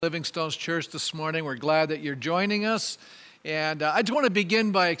Livingstone's Church this morning. We're glad that you're joining us. And I just want to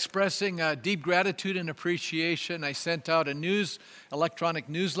begin by expressing deep gratitude and appreciation. I sent out a electronic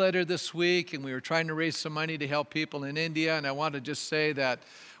newsletter this week, and we were trying to raise some money to help people in India. And I want to just say that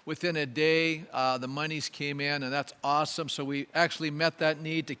within a day, the monies came in, and that's awesome. So we actually met that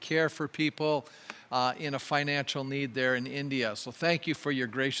need to care for people in a financial need there in India. So thank you for your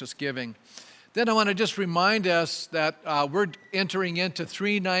gracious giving. Then I want to just remind us that we're entering into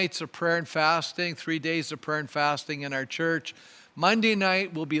 3 nights of prayer and fasting, 3 days of prayer and fasting in our church. Monday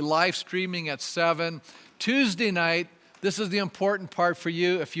night, we'll be live streaming at 7. Tuesday night, this is the important part for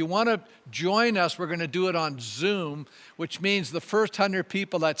you. If you want to join us, we're going to do it on Zoom, which means the first 100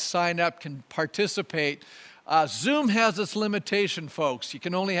 people that sign up can participate. Zoom has its limitation, folks. You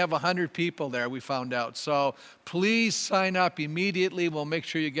can only have 100 people there, we found out. So please sign up immediately. We'll make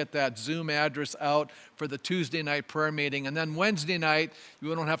sure you get that Zoom address out for the Tuesday night prayer meeting. And then Wednesday night,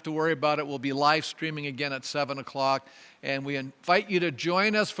 you don't have to worry about it. We'll be live streaming again at 7 o'clock. And we invite you to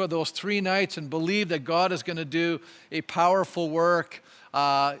join us for those 3 nights and believe that God is going to do a powerful work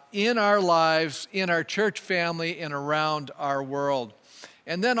in our lives, in our church family, and around our world.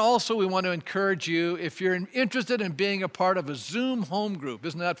 And then also we want to encourage you, if you're interested in being a part of a Zoom home group,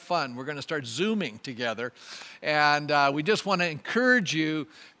 isn't that fun? We're going to start Zooming together. And we just want to encourage you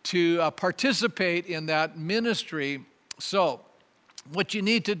to participate in that ministry. So what you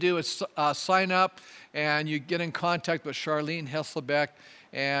need to do is sign up, and you get in contact with Charlene Hesselbeck.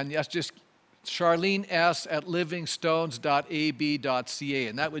 And that's just Charlene S. at livingstones.ab.ca.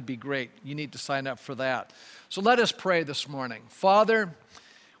 And that would be great. You need to sign up for that. So let us pray this morning. Father,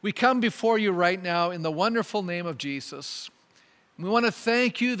 we come before you right now in the wonderful name of Jesus. We want to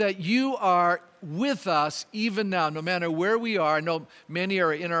thank you that you are with us even now, no matter where we are. I know many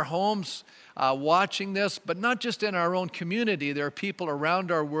are in our homes watching this, but not just in our own community. There are people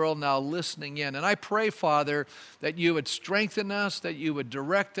around our world now listening in. And I pray, Father, that you would strengthen us, that you would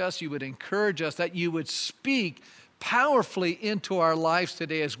direct us, you would encourage us, that you would speak powerfully into our lives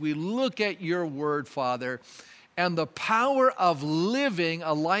today as we look at your word, Father, and the power of living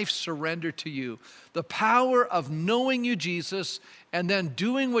a life surrendered to you, the power of knowing you, Jesus, and then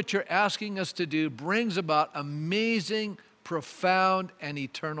doing what you're asking us to do brings about amazing, profound, and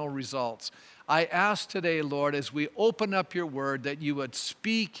eternal results. I ask today, Lord, as we open up your word, that you would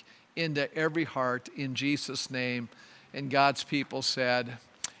speak into every heart in Jesus' name. And God's people said,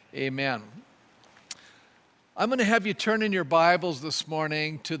 amen. I'm going to have you turn in your Bibles this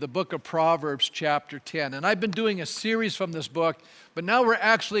morning to the book of Proverbs chapter 10. And I've been doing a series from this book, but now we're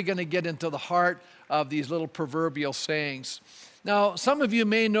actually going to get into the heart of these little proverbial sayings. Now, some of you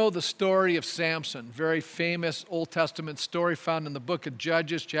may know the story of Samson, very famous Old Testament story found in the book of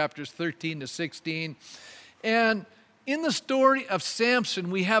Judges, chapters 13 to 16. And in the story of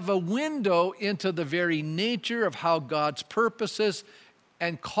Samson, we have a window into the very nature of how God's purposes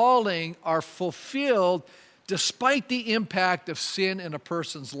and calling are fulfilled despite the impact of sin in a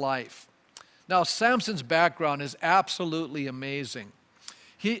person's life. Now, Samson's background is absolutely amazing.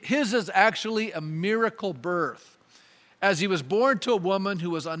 His is actually a miracle birth, as he was born to a woman who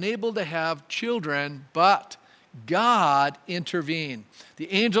was unable to have children, but God intervened. The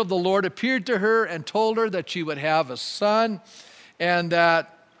angel of the Lord appeared to her and told her that she would have a son and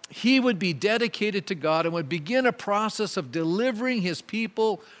that he would be dedicated to God and would begin a process of delivering his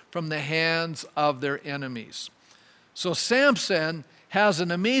people from the hands of their enemies. So Samson has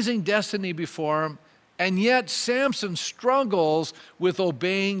an amazing destiny before him, and yet Samson struggles with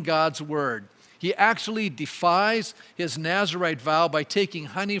obeying God's word. He actually defies his Nazirite vow by taking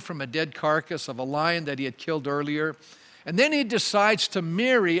honey from a dead carcass of a lion that he had killed earlier. And then he decides to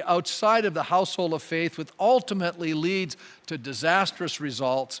marry outside of the household of faith, which ultimately leads to disastrous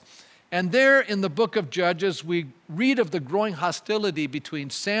results. And there in the book of Judges, we read of the growing hostility between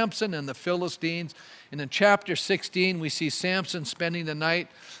Samson and the Philistines. And in chapter 16, we see Samson spending the night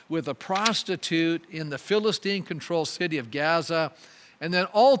with a prostitute in the Philistine-controlled city of Gaza. And then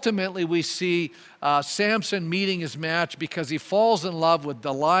ultimately we see Samson meeting his match because he falls in love with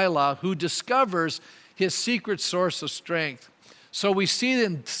Delilah, who discovers his secret source of strength. So we see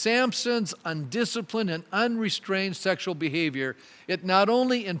in Samson's undisciplined and unrestrained sexual behavior, it not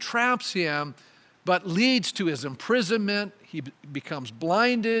only entraps him, but leads to his imprisonment. He becomes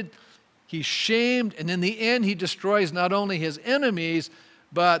blinded, he's shamed, and in the end, he destroys not only his enemies,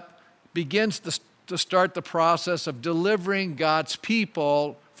 but begins to start the process of delivering God's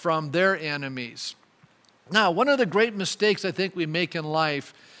people from their enemies. Now, one of the great mistakes I think we make in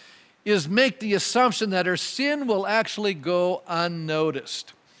life is make the assumption that our sin will actually go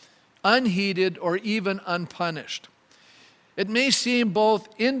unnoticed, unheeded, or even unpunished. It may seem both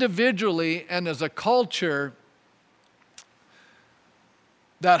individually and as a culture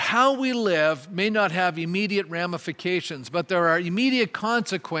that how we live may not have immediate ramifications, but there are immediate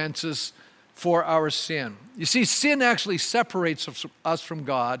consequences for our sin. You see, sin actually separates us from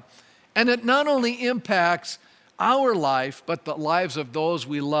God, and it not only impacts our life, but the lives of those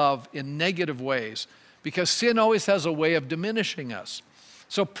we love in negative ways, because sin always has a way of diminishing us.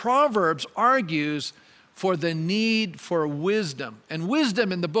 So Proverbs argues for the need for wisdom. And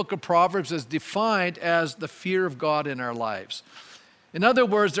wisdom in the book of Proverbs is defined as the fear of God in our lives. In other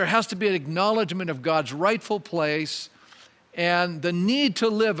words, there has to be an acknowledgement of God's rightful place and the need to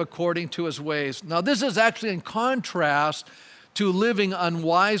live according to his ways. Now, this is actually in contrast to living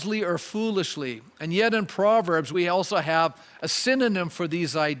unwisely or foolishly. And yet in Proverbs, we also have a synonym for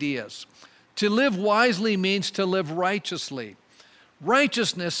these ideas. To live wisely means to live righteously.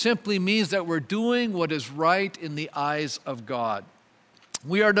 Righteousness simply means that we're doing what is right in the eyes of God.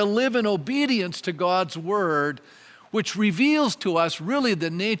 We are to live in obedience to God's word, which reveals to us really the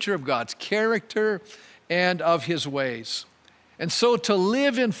nature of God's character and of his ways. And so to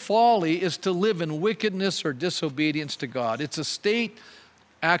live in folly is to live in wickedness or disobedience to God. It's a state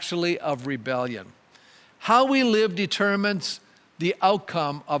actually of rebellion. How we live determines the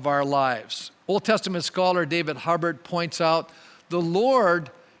outcome of our lives. Old Testament scholar David Hubbard points out the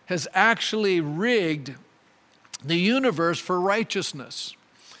Lord has actually rigged the universe for righteousness.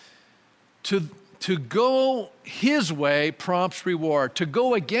 To go his way prompts reward. To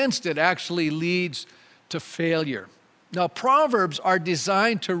go against it actually leads to failure. Now, Proverbs are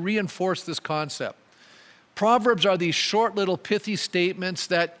designed to reinforce this concept. Proverbs are these short little pithy statements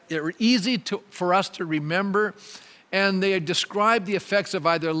that are easy for us to remember, and they describe the effects of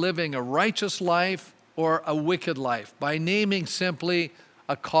either living a righteous life or a wicked life by naming simply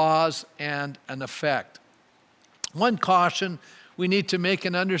a cause and an effect. One caution we need to make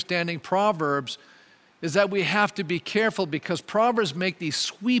in understanding Proverbs is that we have to be careful because Proverbs make these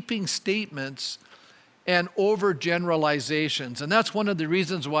sweeping statements and overgeneralizations. And that's one of the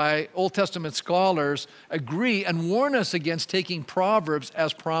reasons why Old Testament scholars agree and warn us against taking Proverbs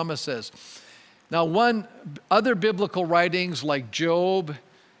as promises. Now, other biblical writings like Job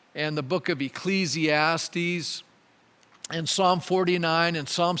and the book of Ecclesiastes and Psalm 49 and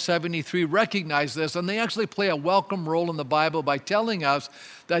Psalm 73 recognize this, and they actually play a welcome role in the Bible by telling us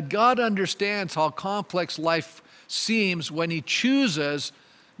that God understands how complex life seems when he chooses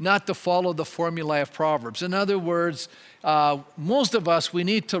not to follow the formula of Proverbs. In other words, most of us, we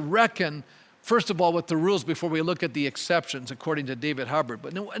need to reckon, first of all, with the rules before we look at the exceptions, according to David Hubbard.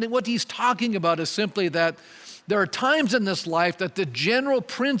 But what he's talking about is simply that there are times in this life that the general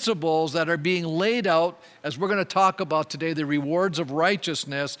principles that are being laid out, as we're going to talk about today, the rewards of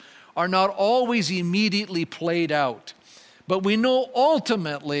righteousness, are not always immediately played out. But we know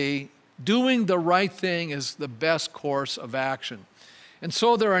ultimately doing the right thing is the best course of action. And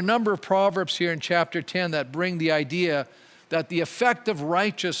so there are a number of Proverbs here in chapter 10 that bring the idea that the effect of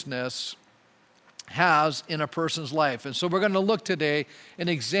righteousness has in a person's life. And so we're going to look today and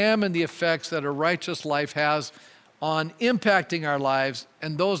examine the effects that a righteous life has on impacting our lives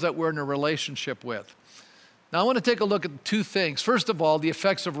and those that we're in a relationship with. Now I want to take a look at two things. First of all, the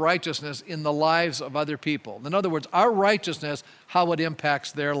effects of righteousness in the lives of other people. In other words, our righteousness, how it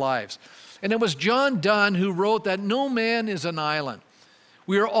impacts their lives. And it was John Donne who wrote that no man is an island.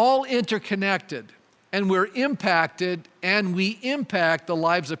 We are all interconnected, and we're impacted, and we impact the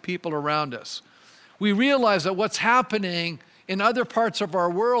lives of people around us. We realize that what's happening in other parts of our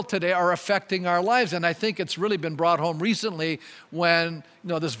world today are affecting our lives. And I think it's really been brought home recently when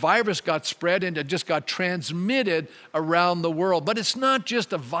this virus got spread and it just got transmitted around the world. But it's not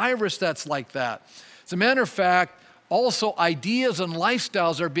just a virus that's like that. As a matter of fact, also ideas and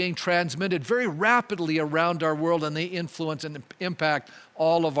lifestyles are being transmitted very rapidly around our world, and they influence and impact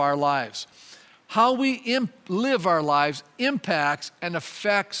all of our lives. How we live our lives impacts and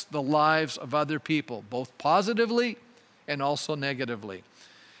affects the lives of other people, both positively and also negatively.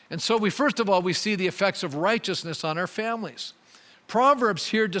 And so first of all, we see the effects of righteousness on our families. Proverbs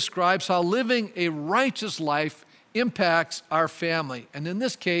here describes how living a righteous life impacts our family. And in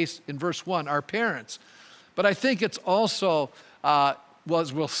this case, in verse 1, our parents. But I think it's also, as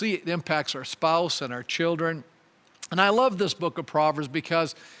we'll see, it impacts our spouse and our children. And I love this book of Proverbs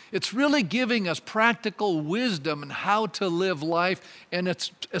because it's really giving us practical wisdom on how to live life, and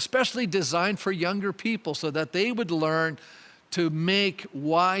it's especially designed for younger people so that they would learn to make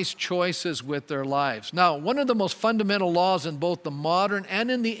wise choices with their lives. Now, one of the most fundamental laws in both the modern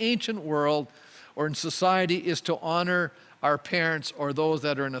and in the ancient world or in society is to honor our parents or those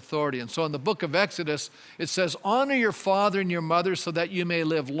that are in authority. And so in the book of Exodus, it says, honor your father and your mother so that you may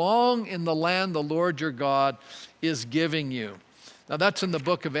live long in the land the Lord your God is giving you. Now that's in the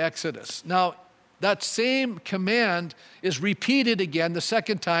book of Exodus. Now that same command is repeated again the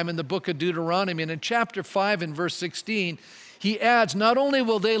second time in the book of Deuteronomy. And in chapter 5 and verse 16, he adds, not only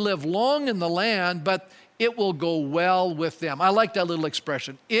will they live long in the land, but it will go well with them. I like that little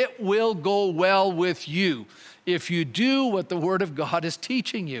expression. It will go well with you if you do what the Word of God is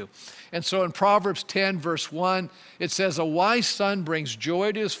teaching you. And so in Proverbs 10, verse 1, it says, a wise son brings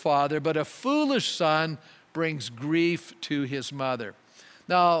joy to his father, but a foolish son brings grief to his mother.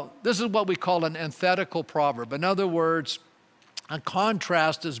 Now, this is what we call an antithetical proverb. In other words, a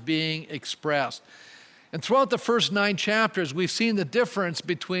contrast is being expressed. And throughout the first 9 chapters, we've seen the difference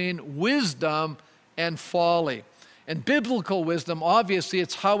between wisdom and folly. And biblical wisdom, obviously,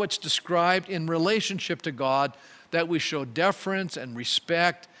 it's how it's described in relationship to God, that we show deference and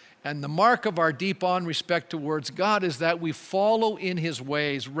respect. And the mark of our deep on respect towards God is that we follow in his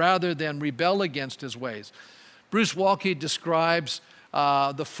ways rather than rebel against his ways. Bruce Waltke describes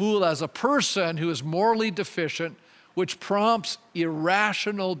the fool as a person who is morally deficient, which prompts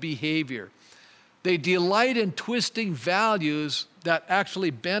irrational behavior. They delight in twisting values that actually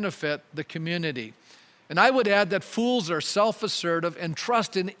benefit the community. And I would add that fools are self-assertive and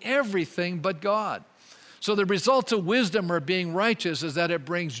trust in everything but God. So the result of wisdom or being righteous is that it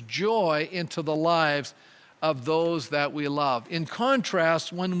brings joy into the lives of those that we love. In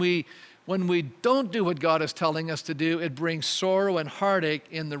contrast, when we don't do what God is telling us to do, it brings sorrow and heartache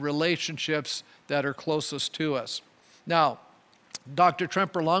in the relationships that are closest to us. Now, Dr.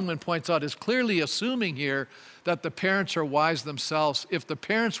 Tremper Longman points out is clearly assuming here that the parents are wise themselves. If the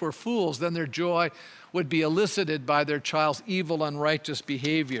parents were fools, then their joy would be elicited by their child's evil, unrighteous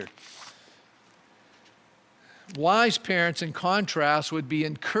behavior. Wise parents, in contrast, would be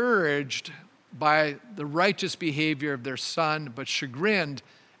encouraged by the righteous behavior of their son, but chagrined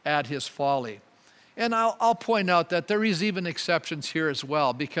at his folly. And I'll point out that there is even exceptions here as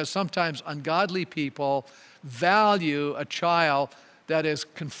well, because sometimes ungodly people value a child that is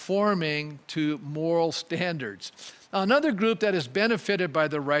conforming to moral standards. Now, another group that is benefited by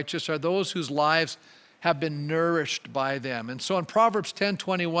the righteous are those whose lives have been nourished by them. And so in Proverbs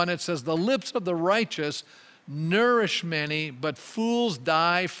 10:21, it says, the lips of the righteous nourish many, but fools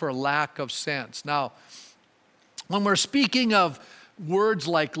die for lack of sense. Now, when we're speaking of words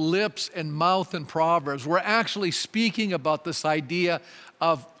like lips and mouth in Proverbs, we're actually speaking about this idea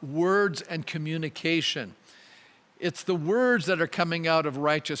of words and communication. It's the words that are coming out of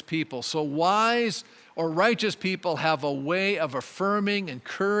righteous people. So wise or righteous people have a way of affirming,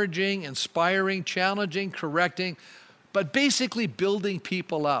 encouraging, inspiring, challenging, correcting, but basically building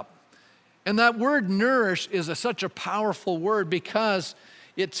people up. And that word nourish is such a powerful word because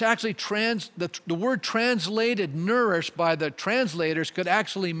it's actually the word translated nourish by the translators could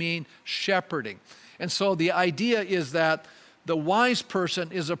actually mean shepherding. And so the idea is that the wise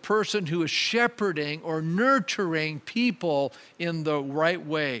person is a person who is shepherding or nurturing people in the right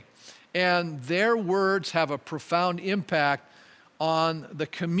way. And their words have a profound impact on the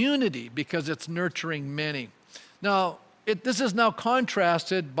community because it's nurturing many. Now, this is now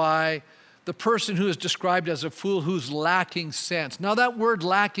contrasted by the person who is described as a fool who's lacking sense. Now that word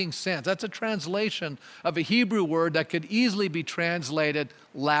lacking sense, that's a translation of a Hebrew word that could easily be translated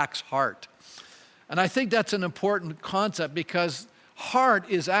lacks heart. And I think that's an important concept because heart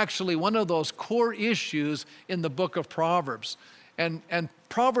is actually one of those core issues in the book of Proverbs. And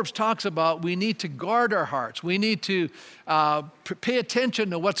Proverbs talks about we need to guard our hearts. We need to pay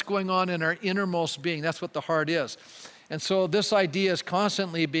attention to what's going on in our innermost being. That's what the heart is. And so this idea is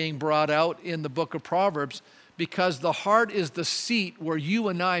constantly being brought out in the book of Proverbs because the heart is the seat where you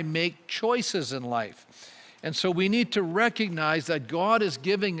and I make choices in life. And so we need to recognize that God is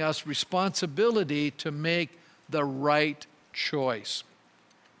giving us responsibility to make the right choice.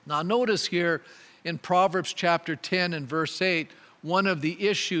 Now notice here in Proverbs chapter 10 and verse 8, one of the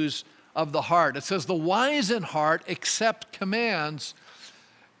issues of the heart. It says, the wise in heart accept commands,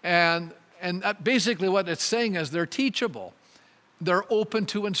 and basically what it's saying is they're teachable. They're open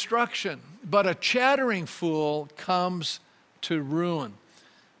to instruction. But a chattering fool comes to ruin.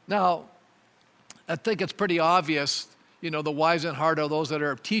 Now, I think it's pretty obvious, the wise in heart are those that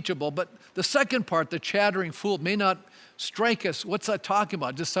are teachable. But the second part, the chattering fool, may not strike us. What's that talking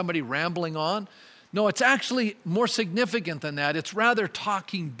about? Just somebody rambling on? No, it's actually more significant than that. It's rather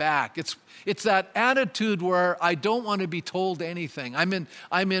talking back. It's that attitude where I don't want to be told anything.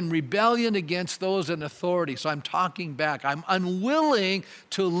 I'm in rebellion against those in authority, so I'm talking back. I'm unwilling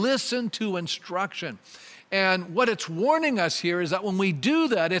to listen to instruction. And what it's warning us here is that when we do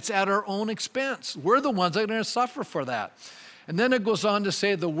that, it's at our own expense. We're the ones that are going to suffer for that. And then it goes on to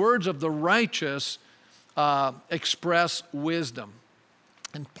say the words of the righteous express wisdom.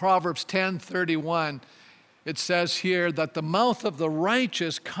 In Proverbs 10:31, it says here that the mouth of the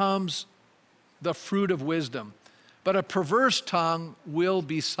righteous comes the fruit of wisdom, but a perverse tongue will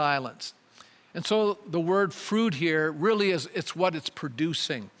be silenced. And so the word fruit here really it's what it's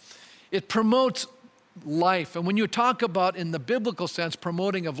producing. It promotes life. And when you talk about, in the biblical sense,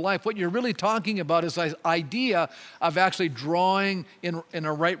 promoting of life, what you're really talking about is the idea of actually drawing in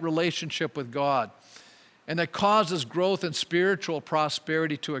a right relationship with God. And it causes growth and spiritual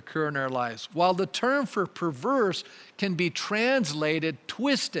prosperity to occur in our lives. While the term for perverse can be translated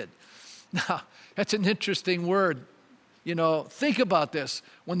twisted. Now, that's an interesting word. You know, think about this.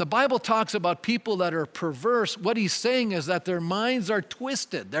 When the Bible talks about people that are perverse, what he's saying is that their minds are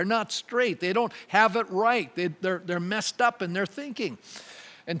twisted. They're not straight. They don't have it right. They're messed up in their thinking.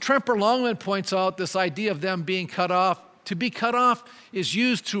 And Tremper Longman points out this idea of them being cut off. To be cut off is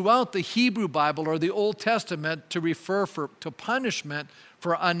used throughout the Hebrew Bible or the Old Testament to refer to punishment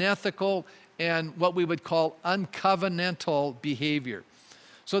for unethical and what we would call uncovenantal behavior.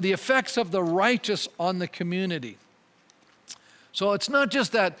 So the effects of the righteous on the community. So it's not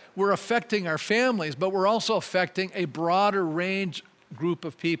just that we're affecting our families, but we're also affecting a broader range group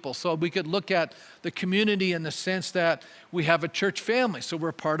of people. So we could look at the community in the sense that we have a church family, so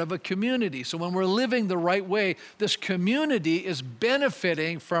we're part of a community. So when we're living the right way, this community is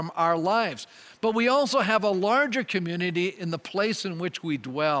benefiting from our lives. But we also have a larger community in the place in which we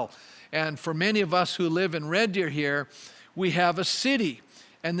dwell. And for many of us who live in Red Deer here, we have a city.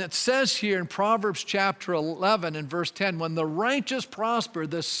 And it says here in Proverbs chapter 11 and verse 10, when the righteous prosper,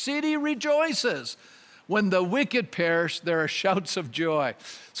 the city rejoices. When the wicked perish, there are shouts of joy.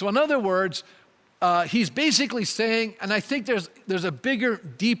 So in other words, he's basically saying, and I think there's a bigger,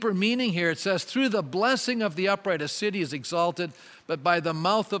 deeper meaning here. It says, through the blessing of the upright, a city is exalted, but by the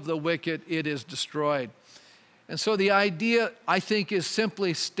mouth of the wicked, it is destroyed. And so the idea, I think, is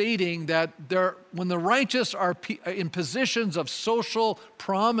simply stating that when the righteous are in positions of social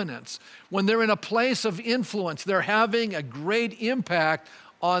prominence, when they're in a place of influence, they're having a great impact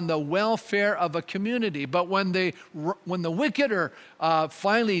on the welfare of a community. But when the wicked are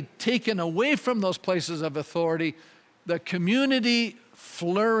finally taken away from those places of authority, the community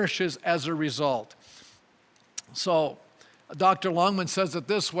flourishes as a result. So Dr. Longman says it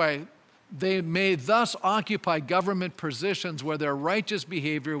this way: they may thus occupy government positions where their righteous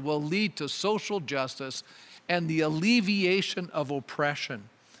behavior will lead to social justice and the alleviation of oppression.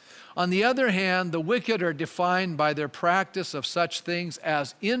 On the other hand, the wicked are defined by their practice of such things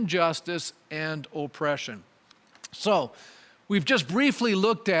as injustice and oppression. So, we've just briefly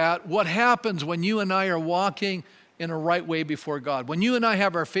looked at what happens when you and I are walking in a right way before God. When you and I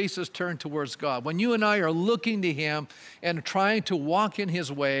have our faces turned towards God. When you and I are looking to Him and trying to walk in His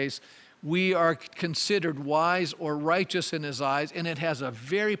ways, we are considered wise or righteous in His eyes, and it has a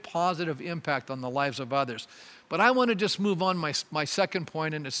very positive impact on the lives of others. But I want to just move on my second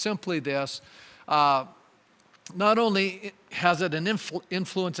point, and it's simply this. Not only has it an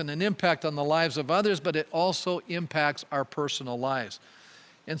influence and an impact on the lives of others, but it also impacts our personal lives.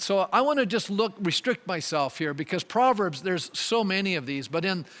 And so I want to just restrict myself here, because Proverbs, there's so many of these, but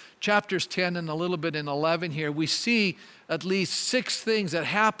in chapters 10 and a little bit in 11 here, we see at least 6 things that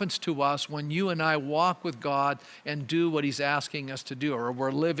happens to us when you and I walk with God and do what He's asking us to do, or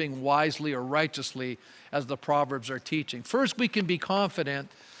we're living wisely or righteously as the Proverbs are teaching. First, we can be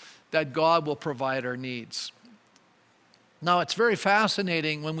confident that God will provide our needs. Now, it's very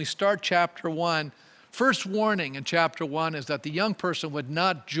fascinating when we start chapter 1. First warning in chapter 1 is that the young person would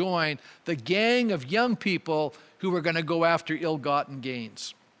not join the gang of young people who were going to go after ill-gotten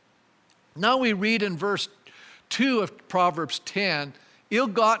gains. Now we read in verse 2 of Proverbs 10,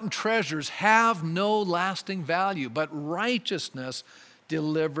 ill-gotten treasures have no lasting value, but righteousness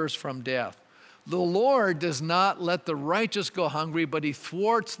delivers from death. The Lord does not let the righteous go hungry, but He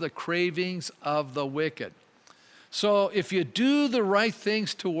thwarts the cravings of the wicked. So if you do the right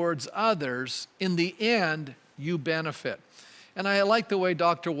things towards others, in the end, you benefit. And I like the way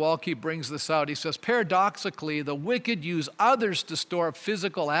Dr. Walke brings this out. He says, paradoxically, the wicked use others to store up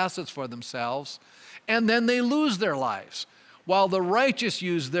physical assets for themselves, and then they lose their lives, while the righteous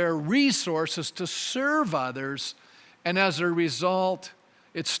use their resources to serve others, and as a result,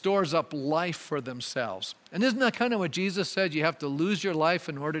 it stores up life for themselves. And isn't that kind of what Jesus said? You have to lose your life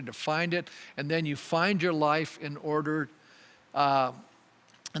in order to find it, and then you find your life in order, and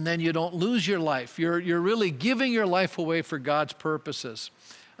then you don't lose your life. You're really giving your life away for God's purposes.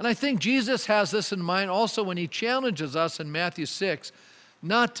 And I think Jesus has this in mind also when he challenges us in Matthew 6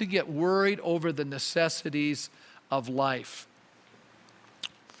 not to get worried over the necessities of life.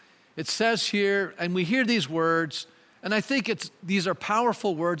 It says here, and we hear these words, and I think these are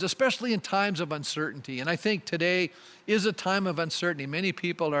powerful words, especially in times of uncertainty. And I think today is a time of uncertainty. Many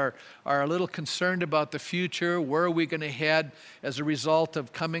people are a little concerned about the future. Where are we going to head as a result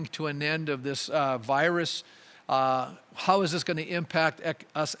of coming to an end of this virus? How is this going to impact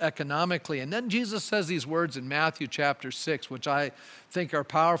us economically? And then Jesus says these words in Matthew chapter 6, which I think are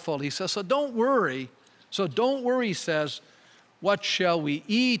powerful. He says, so don't worry, he says, what shall we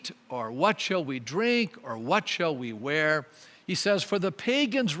eat, or what shall we drink, or what shall we wear? He says, for the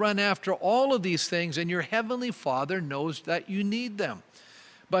pagans run after all of these things, and your heavenly Father knows that you need them.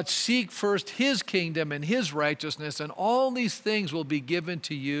 But seek first his kingdom and his righteousness, and all these things will be given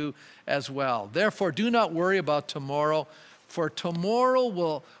to you as well. Therefore, do not worry about tomorrow, for tomorrow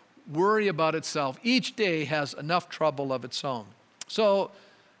will worry about itself. Each day has enough trouble of its own. So,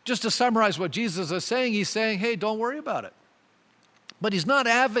 just to summarize what Jesus is saying, he's saying, hey, don't worry about it. But he's not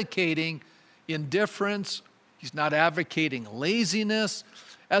advocating indifference. He's not advocating laziness.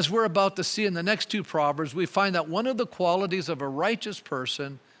 As we're about to see in the next two Proverbs, we find that one of the qualities of a righteous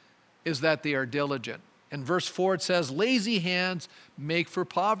person is that they are diligent. In verse 4 it says, lazy hands make for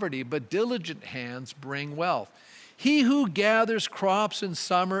poverty, but diligent hands bring wealth. He who gathers crops in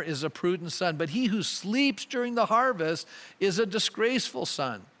summer is a prudent son, but he who sleeps during the harvest is a disgraceful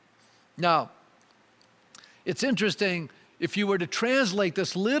son. Now, it's interesting. If you were to translate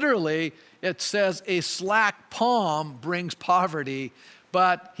this literally, it says a slack palm brings poverty,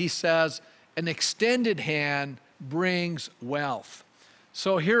 but he says an extended hand brings wealth.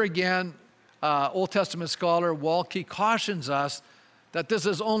 So here again, Old Testament scholar Walke cautions us that this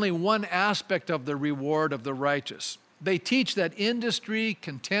is only one aspect of the reward of the righteous. They teach that industry,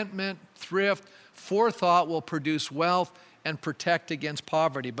 contentment, thrift, forethought will produce wealth and protect against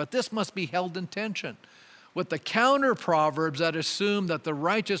poverty, but this must be held in tension with the counter proverbs that assume that the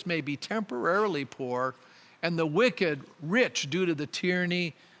righteous may be temporarily poor and the wicked rich due to the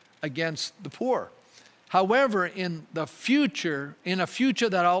tyranny against the poor. However, in a future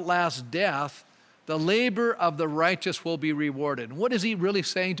that outlasts death, the labor of the righteous will be rewarded. And what is he really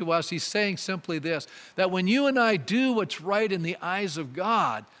saying to us? He's saying simply this, that when you and I do what's right in the eyes of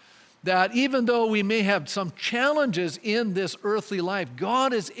God, that even though we may have some challenges in this earthly life,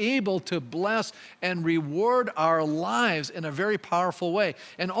 God is able to bless and reward our lives in a very powerful way.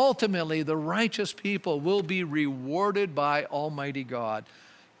 And ultimately, the righteous people will be rewarded by Almighty God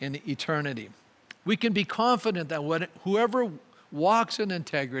in eternity. We can be confident that whoever walks in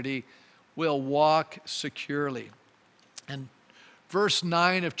integrity will walk securely. And verse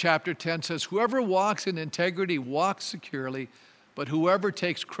 9 of chapter 10 says, whoever walks in integrity walks securely, but whoever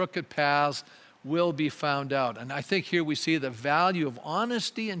takes crooked paths will be found out. And I think here we see the value of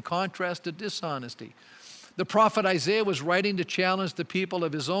honesty in contrast to dishonesty. The prophet Isaiah was writing to challenge the people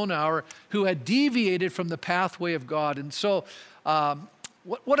of his own hour who had deviated from the pathway of God. And so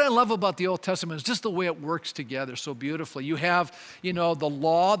what I love about the Old Testament is just the way it works together so beautifully. You have, the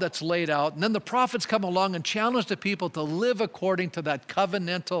law that's laid out, and then the prophets come along and challenge the people to live according to that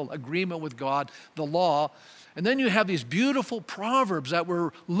covenantal agreement with God, the law. And then you have these beautiful proverbs that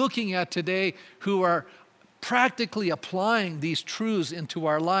we're looking at today who are practically applying these truths into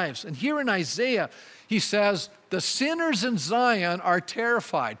our lives. And here in Isaiah, he says, the sinners in Zion are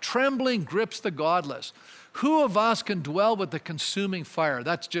terrified. Trembling grips the godless. Who of us can dwell with the consuming fire?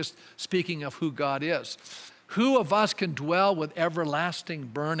 That's just speaking of who God is. Who of us can dwell with everlasting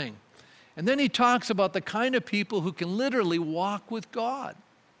burning? And then he talks about the kind of people who can literally walk with God.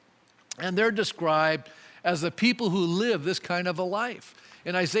 And they're described as the people who live this kind of a life.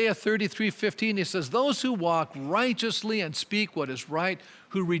 In Isaiah 33:15, he says, those who walk righteously and speak what is right,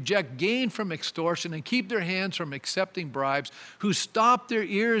 who reject gain from extortion and keep their hands from accepting bribes, who stop their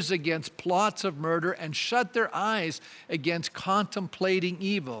ears against plots of murder and shut their eyes against contemplating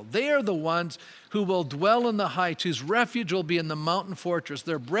evil. They are the ones who will dwell in the heights, whose refuge will be in the mountain fortress.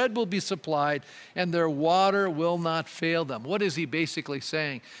 Their bread will be supplied and their water will not fail them. What is he basically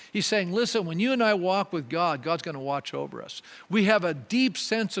saying? He's saying, listen, when you and I walk with God, God's going to watch over us. We have a deep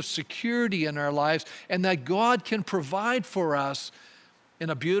sense of security in our lives and that God can provide for us in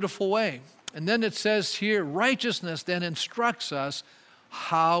a beautiful way. And then it says here, righteousness then instructs us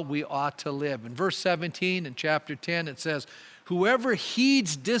how we ought to live. In verse 17 in chapter 10, it says, whoever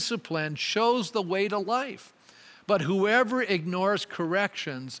heeds discipline shows the way to life, but whoever ignores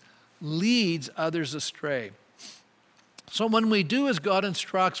corrections leads others astray. So when we do as God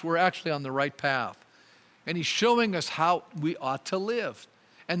instructs, we're actually on the right path. And he's showing us how we ought to live.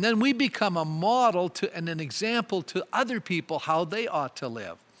 And then we become a model and an example to other people how they ought to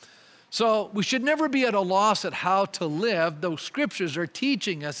live. So we should never be at a loss at how to live. Those scriptures are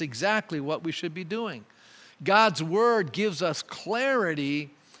teaching us exactly what we should be doing. God's word gives us clarity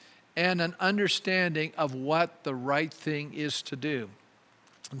and an understanding of what the right thing is to do.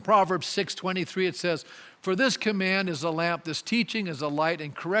 In Proverbs 6:23 it says, "For this command is a lamp, this teaching is a light,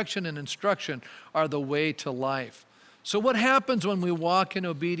 and correction and instruction are the way to life." So what happens when we walk in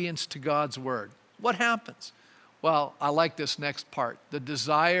obedience to God's word? What happens? Well, I like this next part. The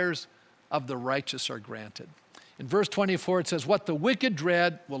desires of the righteous are granted. In verse 24 it says, "What the wicked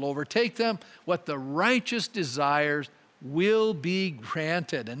dread will overtake them, what the righteous desires will be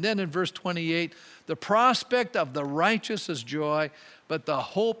granted." And then in verse 28, "The prospect of the righteous is joy, but the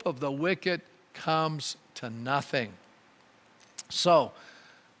hope of the wicked comes to nothing." So,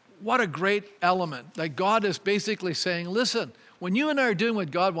 what a great element that God is basically saying, listen, when you and I are doing what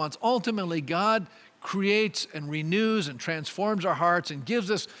God wants, ultimately God creates and renews and transforms our hearts and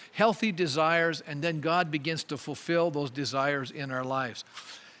gives us healthy desires, and then God begins to fulfill those desires in our lives.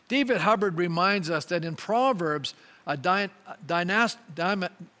 David Hubbard reminds us that in Proverbs, a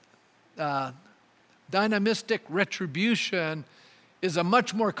dynamistic retribution is a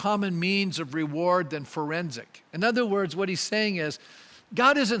much more common means of reward than forensic. In other words, what he's saying is,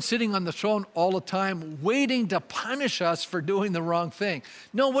 God isn't sitting on the throne all the time waiting to punish us for doing the wrong thing.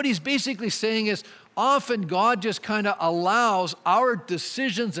 No, what he's basically saying is often God just kind of allows our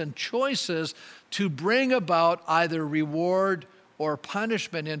decisions and choices to bring about either reward or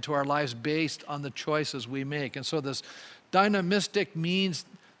punishment into our lives based on the choices we make. And so this dynamistic means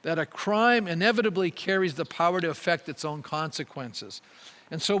that a crime inevitably carries the power to affect its own consequences.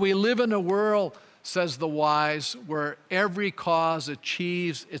 And so we live in a world, says the wise, where every cause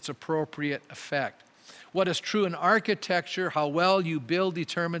achieves its appropriate effect. What is true in architecture, how well you build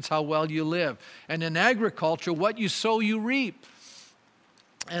determines how well you live. And in agriculture, what you sow, you reap.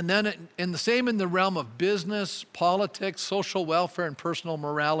 And then in the realm of business, politics, social welfare, and personal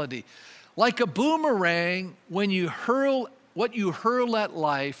morality. Like a boomerang, what you hurl at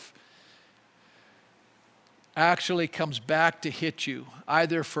life actually comes back to hit you,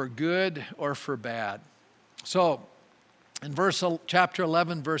 either for good or for bad. So, in chapter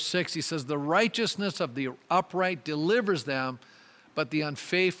 11, verse 6, he says, "The righteousness of the upright delivers them, but the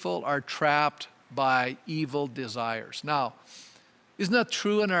unfaithful are trapped by evil desires." Now, isn't that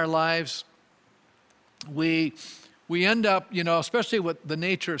true in our lives? We end up, especially with the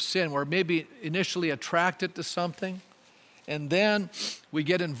nature of sin, we're maybe initially attracted to something, and then we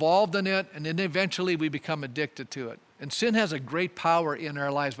get involved in it, and then eventually we become addicted to it. And sin has a great power in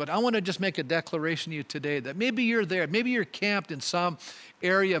our lives, but I want to just make a declaration to you today that maybe you're there, maybe you're camped in some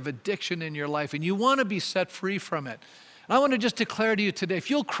area of addiction in your life, and you want to be set free from it. And I want to just declare to you today, if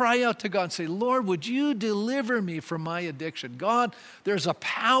you'll cry out to God and say, "Lord, would you deliver me from my addiction?" God, there's a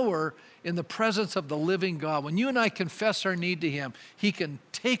power in the presence of the living God. When you and I confess our need to Him, He can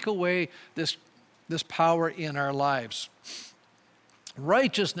take away this power in our lives.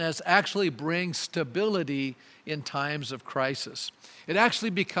 Righteousness actually brings stability in times of crisis. It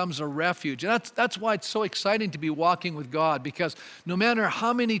actually becomes a refuge. And that's why it's so exciting to be walking with God, because no matter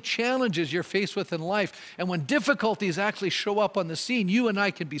how many challenges you're faced with in life, and when difficulties actually show up on the scene, you and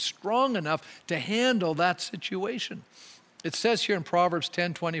I can be strong enough to handle that situation. It says here in Proverbs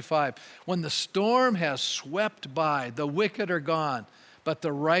 10:25, "When the storm has swept by, the wicked are gone, but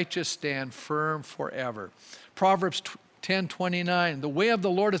the righteous stand firm forever." Proverbs 10:29, "The way of the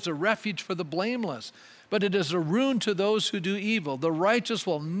Lord is a refuge for the blameless, but it is a ruin to those who do evil. The righteous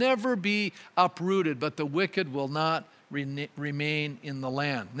will never be uprooted, but the wicked will not remain in the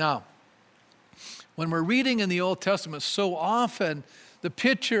land." Now, when we're reading in the Old Testament, so often the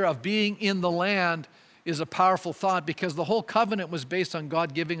picture of being in the land is a powerful thought, because the whole covenant was based on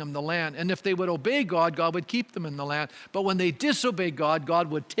God giving them the land. And if they would obey God, God would keep them in the land. But when they disobey God,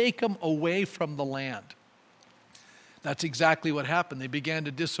 God would take them away from the land. That's exactly what happened. They began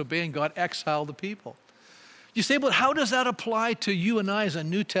to disobey, and God exiled the people. You say, but how does that apply to you and I as a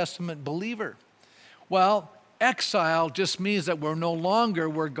New Testament believer? Well, exile just means that we're no longer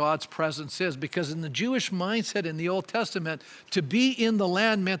where God's presence is, because in the Jewish mindset in the Old Testament, to be in the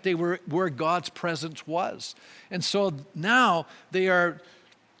land meant they were where God's presence was. And so now they are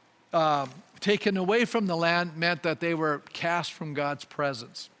taken away from the land, meant that they were cast from God's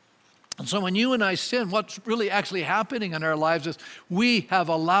presence. And so when you and I sin, what's really actually happening in our lives is we have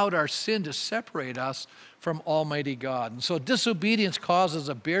allowed our sin to separate us from Almighty God. And so disobedience causes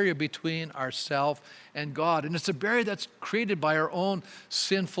a barrier between ourselves and God. And it's a barrier that's created by our own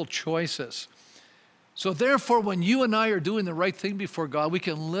sinful choices. So therefore, when you and I are doing the right thing before God, we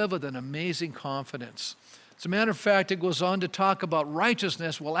can live with an amazing confidence. As a matter of fact, it goes on to talk about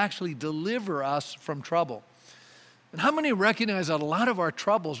righteousness will actually deliver us from trouble. And how many recognize that a lot of our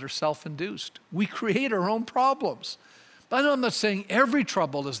troubles are self-induced? We create our own problems. But I'm not saying every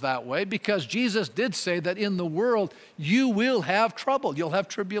trouble is that way, because Jesus did say that in the world you will have trouble, you'll have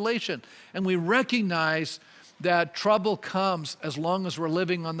tribulation. And we recognize that trouble comes as long as we're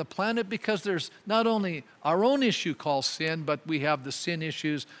living on the planet, because there's not only our own issue called sin, but we have the sin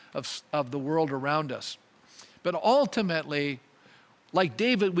issues of the world around us. But ultimately, like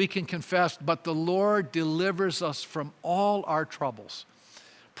David, we can confess, but the Lord delivers us from all our troubles.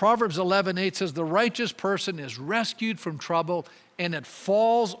 Proverbs 11:8 says, the righteous person is rescued from trouble, and it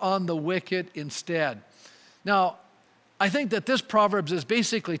falls on the wicked instead. Now, I think that this Proverbs is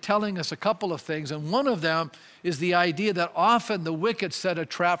basically telling us a couple of things, and one of them is the idea that often the wicked set a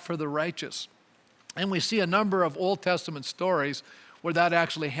trap for the righteous. And we see a number of Old Testament stories where that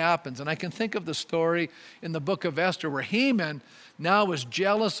actually happens. And I can think of the story in the book of Esther where Haman now is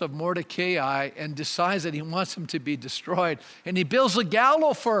jealous of Mordecai and decides that he wants him to be destroyed. And he builds a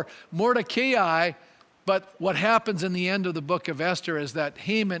gallows for Mordecai, but what happens in the end of the book of Esther is that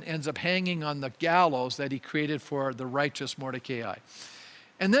Haman ends up hanging on the gallows that he created for the righteous Mordecai.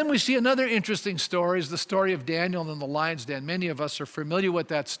 And then we see another interesting story, is the story of Daniel in the lion's den. Many of us are familiar with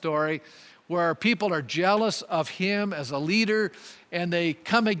that story, where people are jealous of him as a leader, and they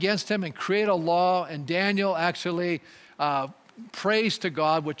come against him and create a law, and Daniel actually prays to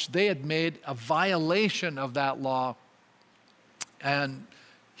God, which they had made a violation of that law. And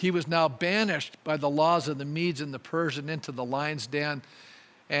he was now banished by the laws of the Medes and the Persians into the lion's den.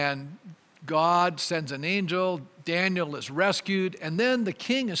 And God sends an angel, Daniel is rescued, and then the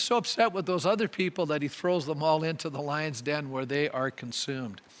king is so upset with those other people that he throws them all into the lion's den where they are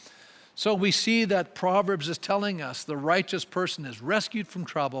consumed. So we see that Proverbs is telling us the righteous person is rescued from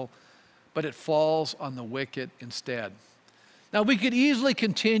trouble, but it falls on the wicked instead. Now, we could easily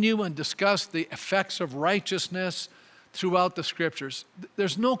continue and discuss the effects of righteousness throughout the Scriptures.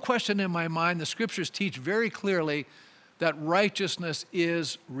 There's no question in my mind, the Scriptures teach very clearly that righteousness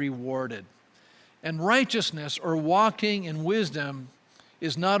is rewarded. And righteousness, or walking in wisdom,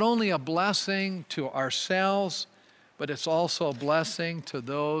 is not only a blessing to ourselves, but it's also a blessing to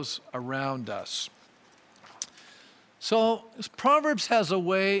those around us. So Proverbs has a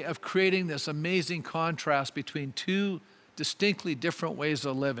way of creating this amazing contrast between two distinctly different ways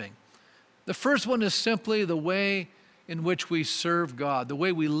of living. The first one is simply the way in which we serve God, the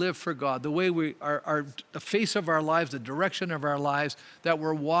way we live for God, the way we are the face of our lives, the direction of our lives, that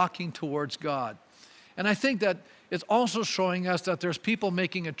we're walking towards God. And I think that it's also showing us that there's people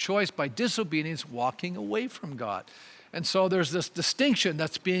making a choice by disobedience, walking away from God. And so there's this distinction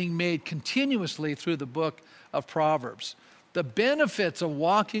that's being made continuously through the book of Proverbs. The benefits of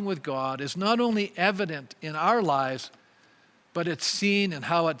walking with God is not only evident in our lives, but it's seen in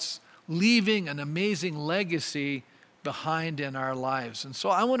how it's leaving an amazing legacy behind in our lives. And so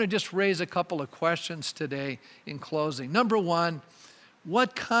I want to just raise a couple of questions today in closing. Number one,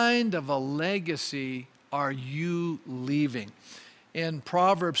 what kind of a legacy are you leaving? In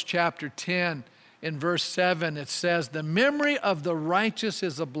Proverbs chapter 10, in verse 7, it says, the memory of the righteous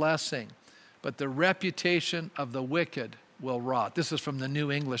is a blessing, but the reputation of the wicked will rot. This is from the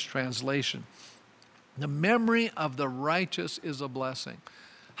New English translation. The memory of the righteous is a blessing.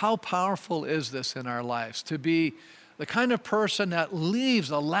 How powerful is this in our lives, to be the kind of person that leaves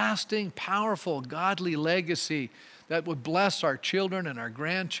a lasting, powerful, godly legacy that would bless our children and our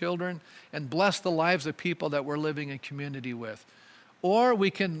grandchildren and bless the lives of people that we're living in community with. Or we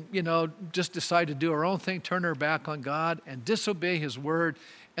can, just decide to do our own thing, turn our back on God and disobey His word.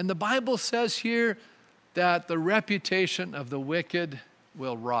 And the Bible says here that the reputation of the wicked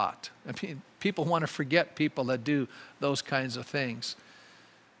will rot. I mean, people want to forget people that do those kinds of things.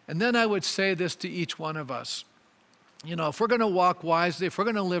 And then I would say this to each one of us. If we're going to walk wisely, if we're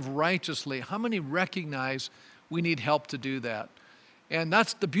going to live righteously, how many recognize we need help to do that? And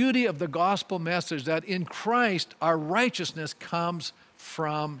that's the beauty of the gospel message, that in Christ, our righteousness comes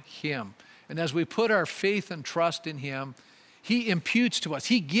from Him. And as we put our faith and trust in Him, He imputes to us,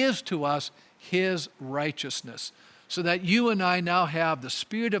 He gives to us His righteousness, so that you and I now have the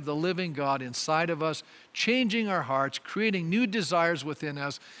Spirit of the living God inside of us, changing our hearts, creating new desires within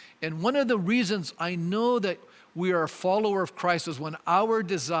us. And one of the reasons I know that we are a follower of Christ is when our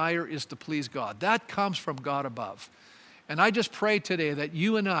desire is to please God. That comes from God above. And I just pray today that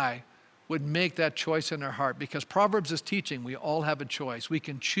you and I would make that choice in our heart, because Proverbs is teaching we all have a choice. We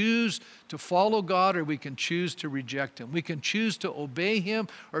can choose to follow God, or we can choose to reject Him. We can choose to obey Him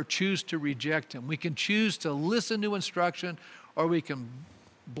or choose to reject Him. We can choose to listen to instruction, or we can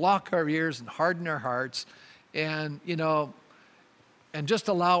block our ears and harden our hearts and just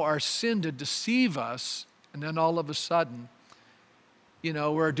allow our sin to deceive us, and then all of a sudden,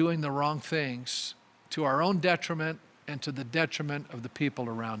 we're doing the wrong things to our own detriment and to the detriment of the people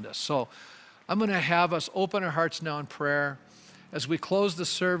around us. So I'm going to have us open our hearts now in prayer as we close the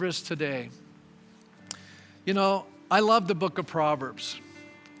service today. I love the book of Proverbs.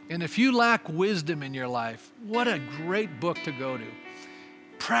 And if you lack wisdom in your life, what a great book to go to.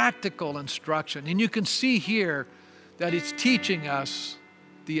 Practical instruction. And you can see here that it's teaching us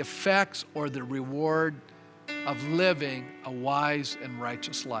the effects or the reward of living a wise and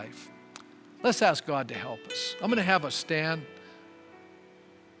righteous life. Let's ask God to help us. I'm going to have us stand.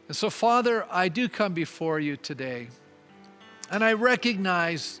 And so, Father, I do come before you today, and I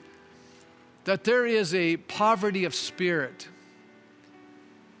recognize that there is a poverty of spirit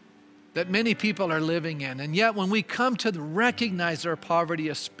that many people are living in. And yet when we come to recognize our poverty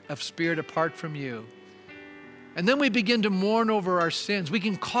of spirit apart from you, and then we begin to mourn over our sins, we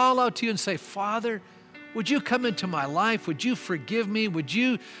can call out to you and say, Father, would you come into my life? Would you forgive me? Would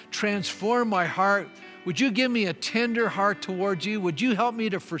you transform my heart? Would you give me a tender heart towards you? Would you help me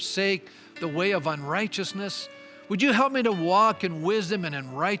to forsake the way of unrighteousness? Would you help me to walk in wisdom and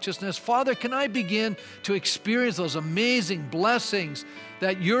in righteousness? Father, can I begin to experience those amazing blessings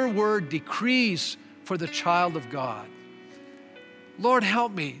that your word decrees for the child of God? Lord,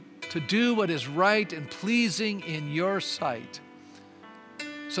 help me to do what is right and pleasing in your sight,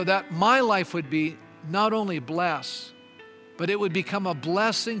 so that my life would be not only blessed, but it would become a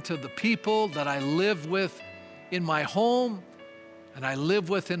blessing to the people that I live with in my home and I live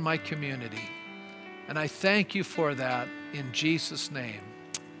with in my community. And I thank you for that in Jesus' name.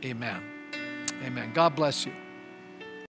 Amen. Amen. God bless you.